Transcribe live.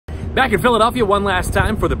Back in Philadelphia one last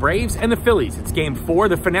time for the Braves and the Phillies. It's Game 4,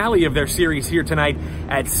 the finale of their series here tonight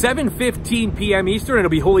at 7:15 p.m. Eastern. It'll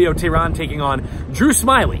be Julio Teheran taking on Drew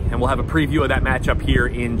Smyly, and we'll have a preview of that matchup here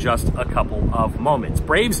in just a couple of moments.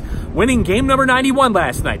 Braves winning game number 91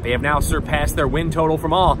 last night. They have now surpassed their win total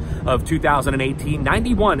from all of 2018,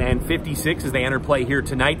 91-56 as they enter play here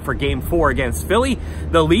tonight for Game 4 against Philly.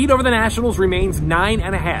 The lead over the Nationals remains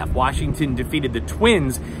 9.5. Washington defeated the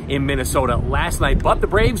Twins in Minnesota last night, but the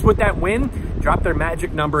Braves with that win dropped their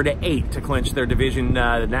magic number to 8 to clinch their division,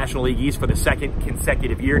 the National League East, for the second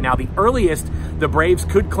consecutive year. Now, the earliest the Braves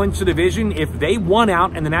could clinch the division if they won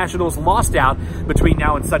out and the Nationals lost out between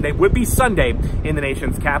now and Sunday would be Sunday in the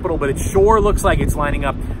nation's capital, but it sure looks like it's lining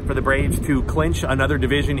up for the Braves to clinch another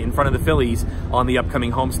division in front of the Phillies on the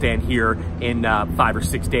upcoming homestand here in 5 or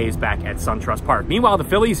 6 days back at SunTrust Park. Meanwhile, the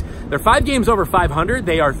Phillies, they're 5 games over 500.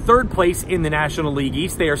 They are 3rd place in the National League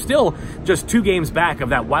East. They are still just 2 games back of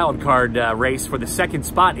that wild card race for the second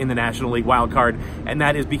spot in the National League wild card, and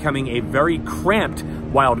that is becoming a very cramped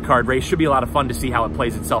wild card race. Should be a lot of fun to see how it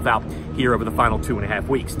plays itself out here over the final 2.5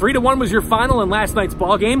 weeks. 3-1 was your final in last night's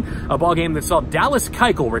ball game, a ball game that saw Dallas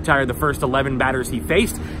Keuchel retire the first 11 batters he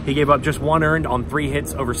faced. He gave up just 1 earned on 3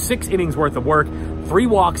 hits over 6 innings worth of work, 3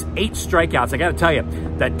 walks, 8 strikeouts. I got to tell you,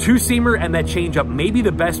 that 2-seamer and that changeup may be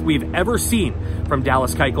the best we've ever seen from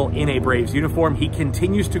Dallas Keuchel in a Braves uniform. He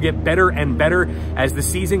continues to get better and better as the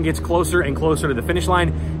season gets closer and closer to the finish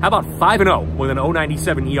line. How about 5-0 with an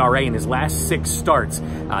 0.97 ERA in his last 6 starts?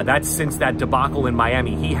 That's since that debacle in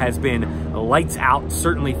Miami. He has been lights out.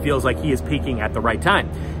 Certainly feels like he is peaking at the right time.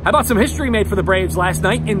 How about some history made for the Braves last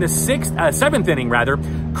night in the 7th inning rather?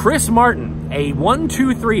 Chris Martin, a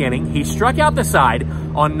 1-2-3 inning. He struck out the side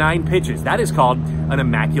on 9 pitches. That is called an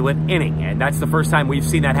immaculate inning, and that's the first time we've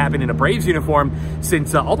seen that happen in a Braves uniform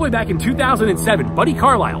since all the way back in 2007. Buddy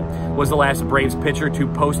Carlisle was the last Braves pitcher to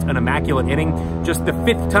post an immaculate inning. Just the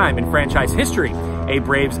 5th time in franchise history a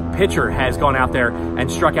Braves pitcher has gone out there and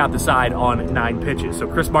struck out the side on 9 pitches. So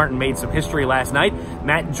Chris Martin made some history last night.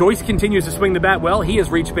 Matt Joyce continues to swing the bat well. He has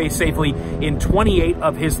reached base safely in 28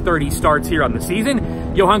 of his 30 starts here on the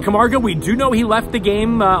season. Johan Camargo, we do know he left the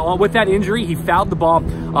game with that injury. He fouled the ball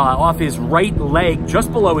off his right leg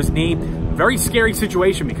just below his knee. Very scary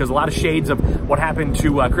situation because a lot of shades of what happened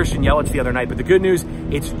to Christian Yelich the other night. But the good news,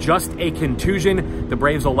 it's just a contusion. The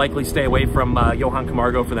Braves will likely stay away from Johan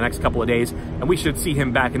Camargo for the next couple of days, and we should see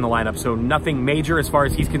him back in the lineup. So nothing major as far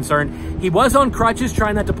as he's concerned. He was on crutches,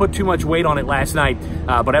 trying not to put too much weight on it last night,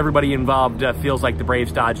 but everybody involved feels like the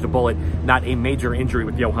Braves dodged a bullet. Not a major injury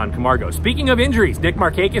with Johan Camargo. Speaking of injuries, Nick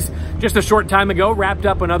Markakis, just a short time ago, wrapped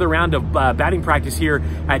up another round of batting practice here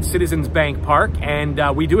at Citizens Bank Park,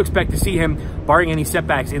 and we do expect to see him, barring any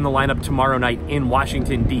setbacks, in the lineup tomorrow night in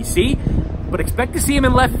Washington, D.C., but expect to see him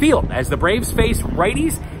in left field. As the Braves face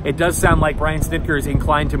righties, it does sound like Brian Snitker is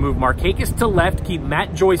inclined to move Markakis to left, keep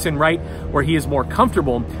Matt Joyce in right, where he is more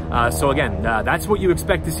comfortable. So again, that's what you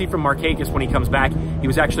expect to see from Markakis when he comes back. He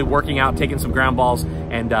was actually working out, taking some ground balls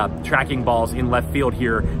and tracking balls in left field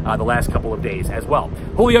here the last couple of days as well.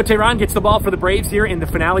 Julio Teheran gets the ball for the Braves here in the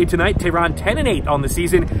finale tonight. Teheran 10-8 on the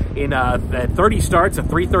season in 30 starts, a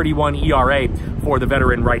 3.31 ERA for the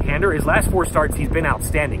veteran right-hander. His last 4 starts, he's been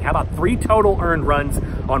outstanding. How about 3 total earned runs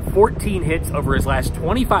on 14 hits over his last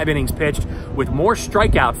 25 innings pitched, with more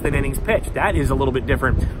strikeouts than innings pitched. That is a little bit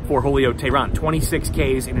different for Julio Teheran. 26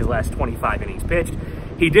 Ks in his last 25 innings pitched.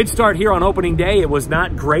 He did start here on opening day. It was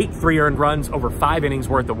not great. 3 earned runs over 5 innings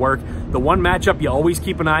worth of work. The one matchup you always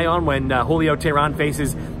keep an eye on when Julio Teheran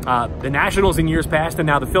faces the Nationals in years past and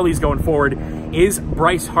now the Phillies going forward is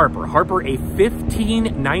Bryce Harper. Harper, a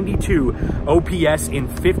 1592 OPS in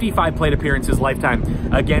 55 plate appearances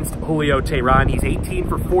lifetime against Julio Teheran. He's 18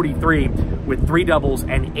 for 43 with 3 doubles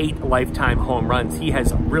and 8 lifetime home runs. He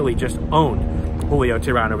has really just owned Julio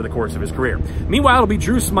Teheran over the course of his career. Meanwhile, it'll be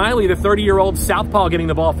Drew Smyly, the 30-year-old southpaw, getting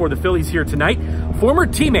the ball for the Phillies here tonight. Former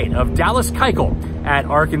teammate of Dallas Keuchel at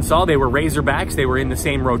Arkansas. They were Razorbacks. They were in the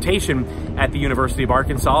same rotation at the University of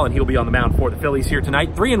Arkansas, and he'll be on the mound for the Phillies here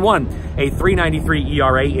tonight. 3-1, a 3.93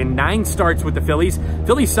 ERA in 9 starts with the Phillies.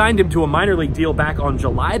 Phillies signed him to a minor league deal back on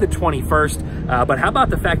July the 21st, but how about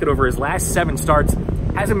the fact that over his last 7 starts,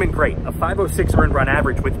 hasn't been great. A 5.06 earned run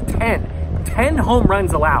average with 10 home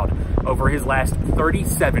runs allowed over his last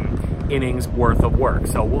 37 innings worth of work.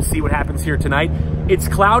 So we'll see what happens here tonight. It's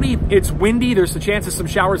cloudy, it's windy, there's a chance of some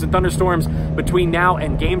showers and thunderstorms between now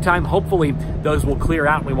and game time. Hopefully those will clear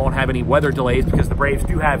out and we won't have any weather delays, because the Braves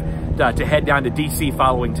do have to head down to DC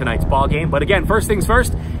following tonight's ball game. But again, first things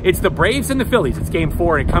first, it's the Braves and the Phillies. It's game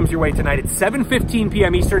 4 and it comes your way tonight at 7:15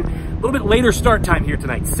 p.m. Eastern. A little bit later start time here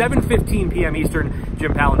tonight, 7:15 p.m. Eastern.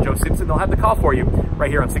 Jim Powell and Joe Simpson, they'll have the call for you right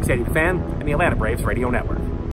here on 680 The Fan and the Atlanta Braves Radio Network.